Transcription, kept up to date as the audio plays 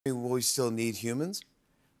Will we still need humans?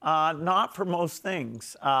 Not for most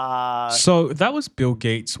things. So that was Bill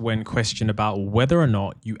Gates when questioned about whether or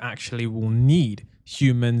not you actually will need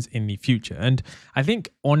humans in the future. And I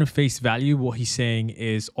think on face value, what he's saying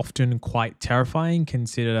is often quite terrifying.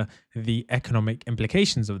 Consider the economic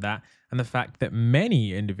implications of that and the fact that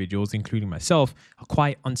many individuals, including myself, are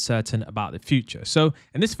quite uncertain about the future. So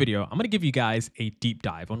in this video, I'm going to give you guys a deep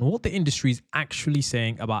dive on what the industry is actually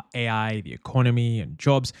saying about AI, the economy, and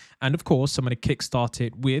jobs. And of course, I'm going to kickstart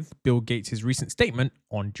it with Bill Gates' recent statement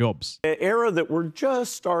on jobs. The era that we're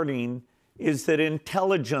just starting is that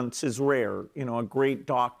intelligence is rare. You know, a great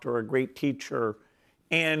doctor, a great teacher.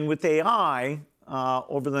 And with AI,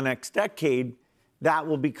 over the next decade, that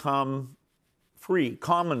will become free,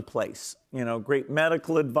 commonplace. You know, great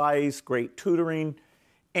medical advice, great tutoring.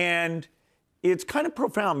 And it's kind of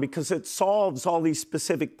profound because it solves all these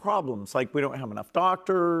specific problems, like we don't have enough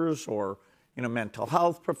doctors or, you know, mental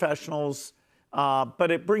health professionals. But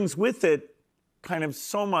it brings with it kind of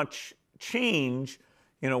so much change.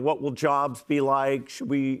 You know, what will jobs be like? Should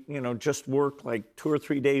we, you know, just work like 2 or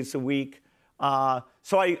 3 days a week?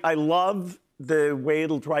 So I love the way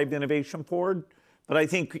it'll drive innovation forward, but I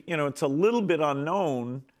think, you know, it's a little bit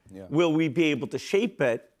unknown. Yeah. Will we be able to shape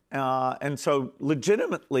it? And so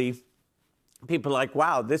legitimately, people are like,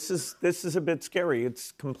 wow, this is a bit scary.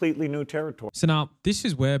 It's completely new territory. So now this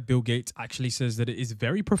is where Bill Gates actually says that it is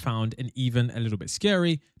very profound and even a little bit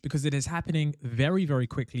scary because it is happening very, very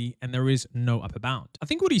quickly and there is no upper bound. I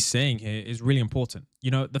think what he's saying here is really important. You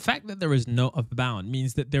know, the fact that there is no upper bound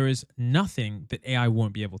means that there is nothing that AI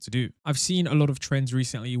won't be able to do. I've seen a lot of trends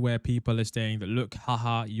recently where people are saying that, look,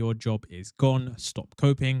 haha, your job is gone, stop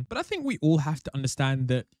coping. But I think we all have to understand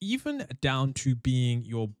that even down to being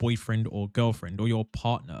your boyfriend or girlfriend or your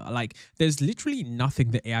partner, like there's literally nothing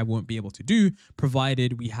that AI won't be able to do,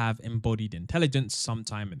 provided we have embodied intelligence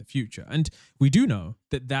sometime in the future. And we do know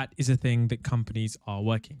that that is a thing that companies are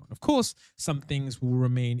working on. Of course, some things will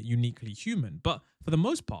remain uniquely human, but for the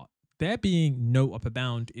most part, there being no upper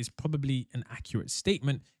bound is probably an accurate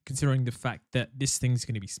statement, considering the fact that this thing's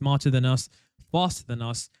going to be smarter than us, faster than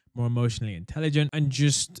us, more emotionally intelligent, and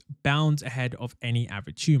just bounds ahead of any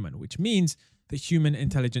average human, which means that human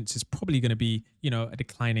intelligence is probably going to be, you know, a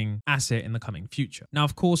declining asset in the coming future. Now,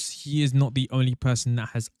 of course, he is not the only person that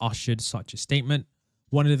has ushered such a statement.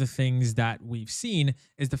 One of the things that we've seen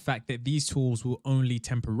is the fact that these tools will only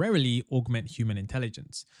temporarily augment human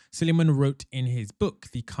intelligence. LEMMiNO wrote in his book,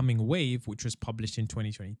 The Coming Wave, which was published in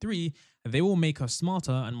 2023, they will make us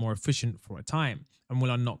smarter and more efficient for a time and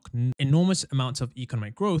will unlock enormous amounts of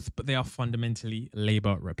economic growth, but they are fundamentally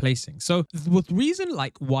labor replacing. So the reason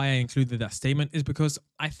like why I included that statement is because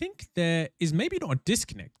I think there is maybe not a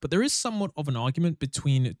disconnect, but there is somewhat of an argument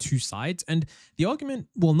between two sides. And the argument,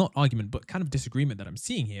 well, not argument, but kind of disagreement that I'm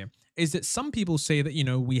seeing here is that some people say that, you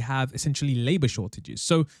know, we have essentially labor shortages.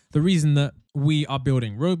 So the reason that we are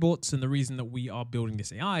building robots and the reason that we are building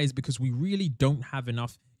this AI is because we really don't have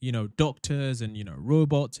enough, you know, doctors and, you know,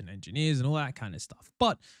 robots and engineers and all that kind of stuff.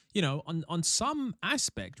 But, you know, on some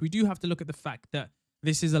aspect, we do have to look at the fact that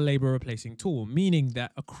this is a labor replacing tool, meaning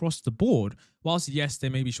that across the board, whilst yes, there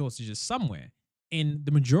may be shortages somewhere, in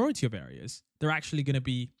the majority of areas, there are actually going to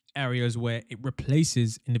be areas where it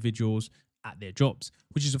replaces individuals at their jobs,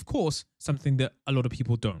 which is, of course, something that a lot of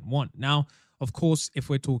people don't want. Now, of course, if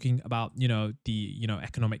we're talking about, you know, the, you know,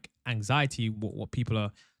 economic anxiety, what people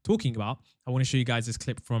are talking about, I want to show you guys this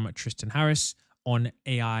clip from Tristan Harris on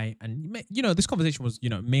AI. And, you know, this conversation was, you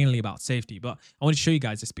know, mainly about safety, but I want to show you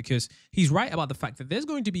guys this because he's right about the fact that there's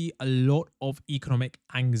going to be a lot of economic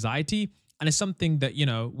anxiety. And it's something that, you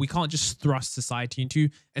know, we can't just thrust society into,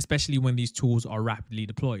 especially when these tools are rapidly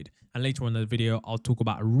deployed. And later on in the video, I'll talk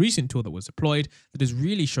about a recent tool that was deployed that is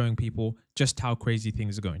really showing people just how crazy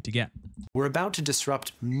things are going to get. We're about to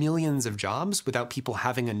disrupt millions of jobs without people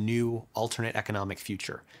having a new alternate economic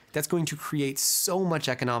future. That's going to create so much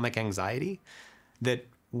economic anxiety that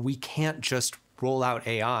we can't just roll out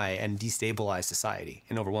AI and destabilize society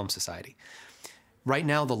and overwhelm society. Right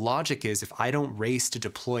now, the logic is if I don't race to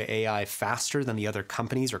deploy AI faster than the other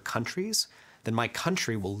companies or countries, then my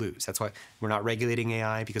country will lose. That's why we're not regulating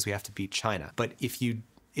AI, because we have to beat China. But if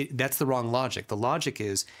that's the wrong logic. The logic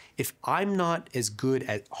is if I'm not as good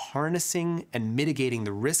at harnessing and mitigating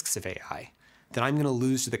the risks of AI, then I'm going to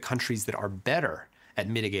lose to the countries that are better at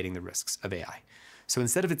mitigating the risks of AI. So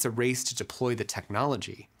instead of it's a race to deploy the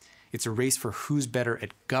technology, it's a race for who's better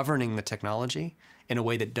at governing the technology in a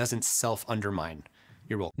way that doesn't self-undermine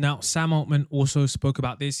your role. Now, Sam Altman also spoke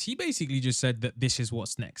about this. He basically just said that this is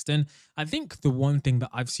what's next. And I think the one thing that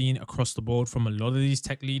I've seen across the board from a lot of these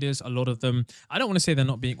tech leaders, a lot of them, I don't want to say they're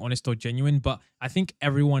not being honest or genuine, but I think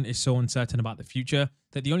everyone is so uncertain about the future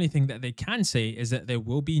that the only thing that they can say is that there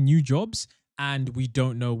will be new jobs and we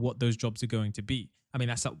don't know what those jobs are going to be. I mean,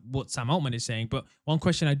 that's what Sam Altman is saying. But one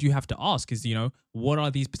question I do have to ask is, what are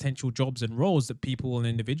these potential jobs and roles that people and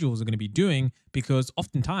individuals are going to be doing? Because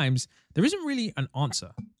oftentimes there isn't really an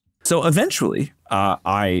answer. So eventually,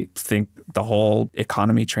 I think the whole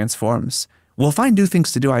economy transforms. We'll find new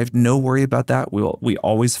things to do. I have no worry about that. We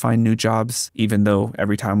always find new jobs, even though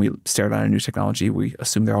every time we stare down a new technology, we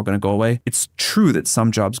assume they're all going to go away. It's true that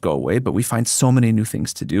some jobs go away, but we find so many new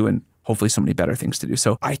things to do and hopefully so many better things to do.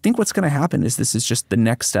 So I think what's going to happen is this is just the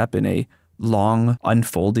next step in a long,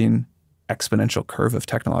 unfolding, exponential curve of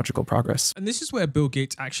technological progress. And this is where Bill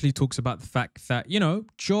Gates actually talks about the fact that,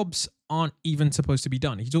 jobs aren't even supposed to be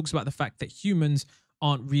done. He talks about the fact that humans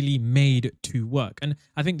aren't really made to work. And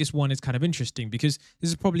I think this one is kind of interesting because this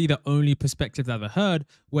is probably the only perspective that I've ever heard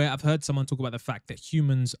where I've heard someone talk about the fact that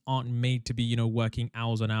humans aren't made to be, working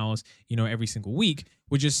hours on hours, every single week.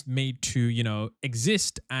 We're just made to,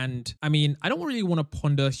 exist. And I mean, I don't really want to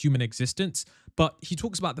ponder human existence, but he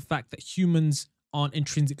talks about the fact that humans aren't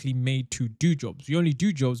intrinsically made to do jobs. We only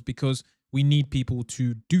do jobs because we need people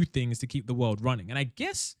to do things to keep the world running. And I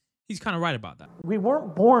guess he's kind of right about that. We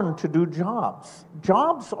weren't born to do jobs.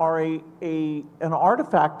 Jobs are an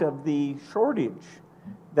artifact of the shortage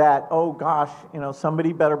that, oh gosh,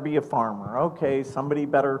 somebody better be a farmer. Okay, somebody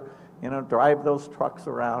better, drive those trucks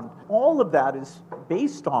around. All of that is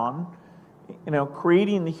based on,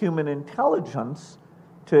 creating the human intelligence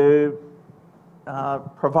to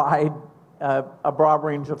provide a broad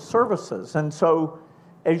range of services. And so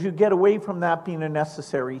as you get away from that being a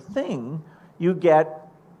necessary thing, you get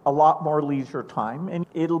a lot more leisure time, and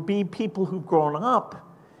it'll be people who've grown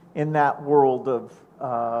up in that world of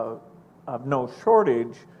no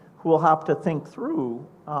shortage who will have to think through.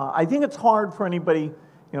 I think it's hard for anybody,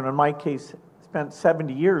 in my case, spent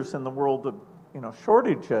 70 years in the world of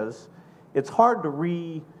shortages. It's hard to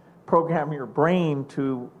reprogram your brain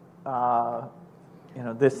to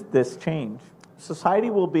this change. Society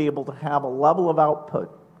will be able to have a level of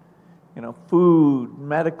output, food,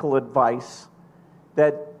 medical advice,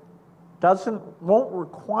 that won't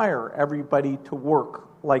require everybody to work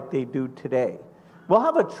like they do today. We'll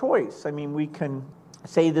have a choice. I mean, we can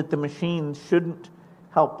say that the machines shouldn't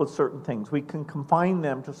help with certain things. We can confine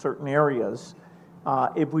them to certain areas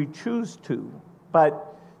if we choose to.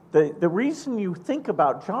 But the reason you think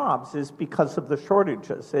about jobs is because of the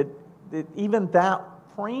shortages. Even that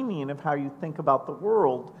framing of how you think about the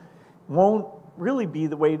world won't really be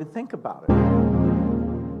the way to think about it.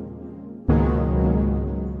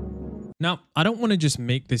 Now, I don't want to just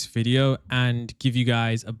make this video and give you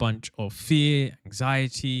guys a bunch of fear,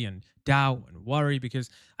 anxiety, and doubt and worry, because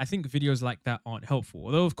I think videos like that aren't helpful.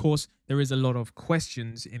 Although, of course, there is a lot of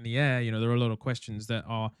questions in the air. There are a lot of questions that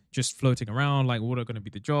are just floating around, like what are going to be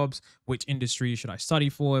the jobs? Which industry should I study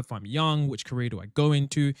for if I'm young? Which career do I go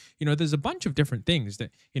into? There's a bunch of different things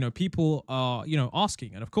that, people are,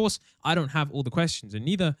 asking. And of course, I don't have all the questions, and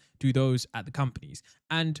neither do those at the companies.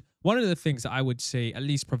 And one of the things that I would say at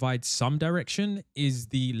least provides some direction is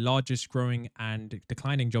the largest growing and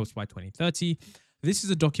declining jobs by 2030. This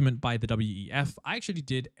is a document by the WEF. I actually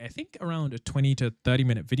did, I think, around a 20 to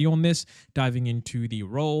 30-minute video on this, diving into the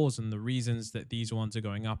roles and the reasons that these ones are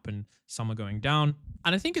going up and some are going down.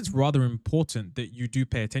 And I think it's rather important that you do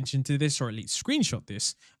pay attention to this, or at least screenshot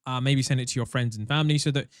this, maybe send it to your friends and family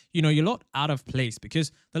so that, you're not out of place,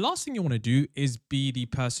 because the last thing you want to do is be the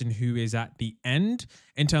person who is at the end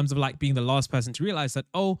in terms of like being the last person to realize that,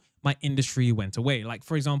 oh, my industry went away. Like,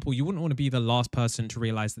 for example, you wouldn't want to be the last person to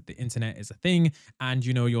realize that the internet is a thing and,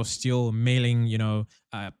 you're still mailing,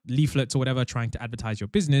 leaflets or whatever, trying to advertise your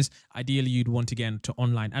business. Ideally, you'd want to get into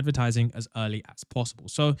online advertising as early as possible.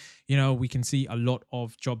 So, we can see a lot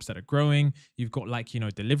of jobs that are growing. You've got like,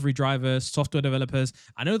 delivery drivers, software developers.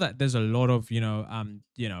 I know that there's a lot of,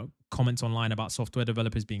 comments online about software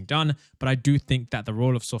developers being done, but I do think that the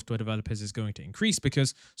role of software developers is going to increase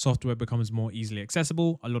because software becomes more easily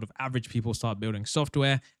accessible. A lot of average people start building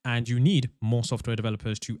software, and you need more software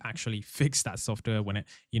developers to actually fix that software when it,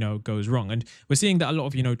 goes wrong. And we're seeing that a lot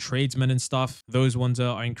of, tradesmen and stuff, those ones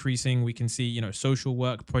are increasing. We can see, social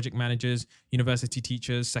work, project managers, university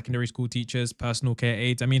teachers, secondary school teachers, personal care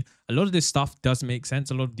aides. I mean, a lot of this stuff does make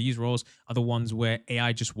sense. A lot of these roles are the ones where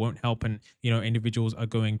AI just won't help, and, individuals are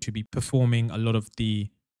going to be performing a lot of the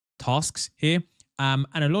tasks here. and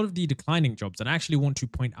a lot of the declining jobs. And I actually want to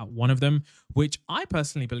point out one of them, which I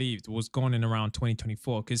personally believed was gone in around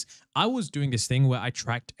 2024, because I was doing this thing where I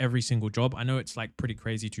tracked every single job. I know it's like pretty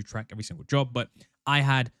crazy to track every single job, but I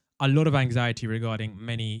had a lot of anxiety regarding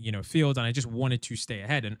many, fields, and I just wanted to stay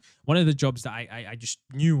ahead. And one of the jobs that I just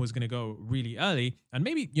knew was going to go really early, and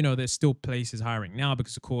maybe, there's still places hiring now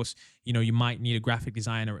because, of course, you might need a graphic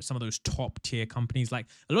designer at some of those top tier companies. Like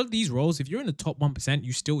a lot of these roles, if you're in the top 1%,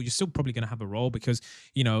 you're still probably going to have a role because,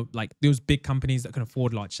 like those big companies that can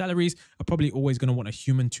afford large salaries are probably always going to want a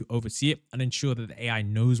human to oversee it and ensure that the AI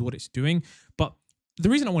knows what it's doing. But the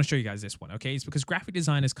reason I want to show you guys this one, okay, is because graphic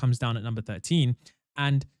designers comes down at number 13,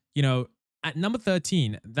 and at number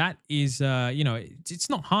 13, that is, it's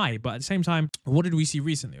not high, but at the same time, what did we see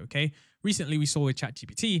recently? Okay. Recently, we saw with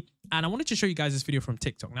ChatGPT, and I wanted to show you guys this video from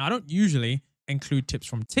TikTok. Now, I don't usually include tips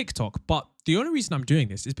from TikTok, but the only reason I'm doing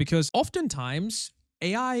this is because oftentimes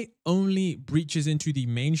AI only breaches into the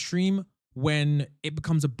mainstream when it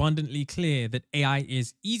becomes abundantly clear that AI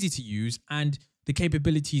is easy to use and the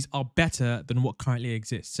capabilities are better than what currently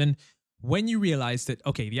exists. And when you realize that,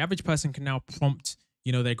 okay, the average person can now prompt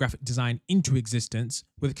their graphic design into existence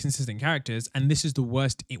with consistent characters, and this is the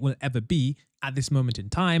worst it will ever be at this moment in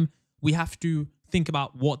time, we have to think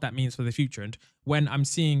about what that means for the future. And when I'm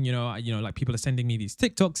seeing, like people are sending me these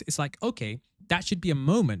TikToks, it's like, okay, that should be a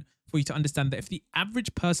moment for you to understand that if the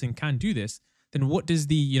average person can do this, then what does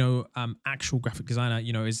the, actual graphic designer,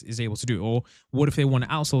 is able to do? Or what if they want to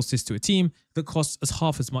outsource this to a team that costs us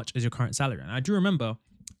half as much as your current salary? And I do remember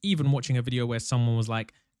even watching a video where someone was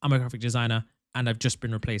like, I'm a graphic designer and I've just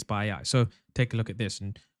been replaced by AI. So take a look at this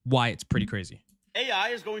and why it's pretty crazy. AI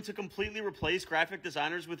is going to completely replace graphic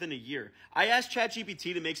designers within a year. I asked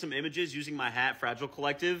ChatGPT to make some images using my hat, Fragile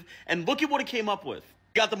Collective, and look at what it came up with.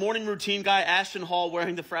 Got the morning routine guy, Ashton Hall,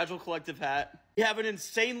 wearing the Fragile Collective hat. We have an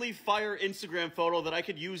insanely fire Instagram photo that I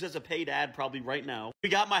could use as a paid ad probably right now. We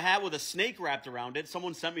got my hat with a snake wrapped around it.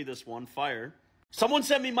 Someone sent me this one, fire. Someone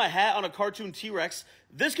sent me my hat on a cartoon T-Rex.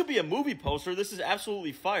 This could be a movie poster. This is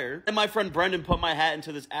absolutely fire. And my friend Brendan put my hat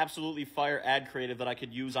into this absolutely fire ad creative that I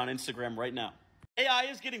could use on Instagram right now. AI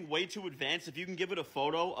is getting way too advanced. If you can give it a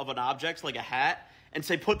photo of an object like a hat and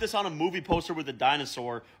say, put this on a movie poster with a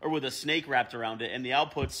dinosaur or with a snake wrapped around it, and the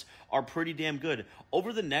outputs are pretty damn good.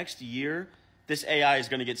 Over the next year, this AI is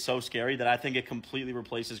going to get so scary that I think it completely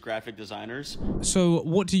replaces graphic designers. So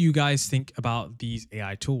what do you guys think about these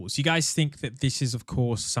AI tools? You guys think that this is, of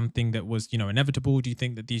course, something that was, inevitable? Do you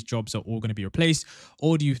think that these jobs are all going to be replaced?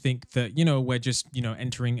 Or do you think that, we're just,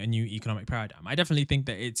 entering a new economic paradigm? I definitely think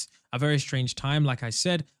that it's a very strange time. Like I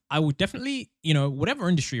said, I would definitely, whatever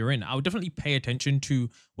industry you're in, I would definitely pay attention to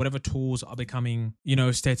whatever tools are becoming,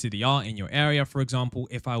 state of the art in your area. For example,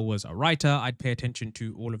 if I was a writer, I'd pay attention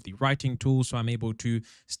to all of the writing tools so I'm able to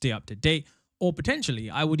stay up to date. Or potentially,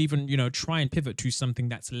 I would even, try and pivot to something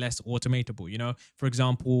that's less automatable. For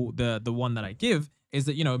example, the one that I give is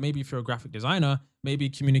that, maybe if you're a graphic designer, maybe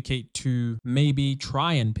communicate to maybe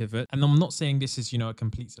try and pivot. And I'm not saying this is, a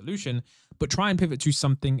complete solution, but try and pivot to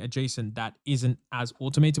something adjacent that isn't as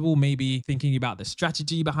automatable. Maybe thinking about the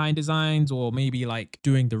strategy behind designs, or maybe like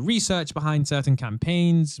doing the research behind certain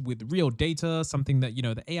campaigns with real data, something that,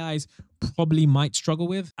 the AIs probably might struggle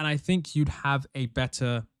with. And I think you'd have a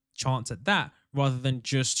better chance at that rather than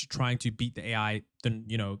just trying to beat the AI than,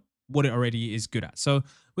 what it already is good at. So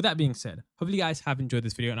with that being said, hopefully you guys have enjoyed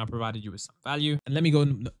this video and I provided you with some value. And let me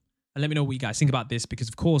know what you guys think about this, because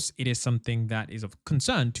of course it is something that is of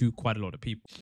concern to quite a lot of people.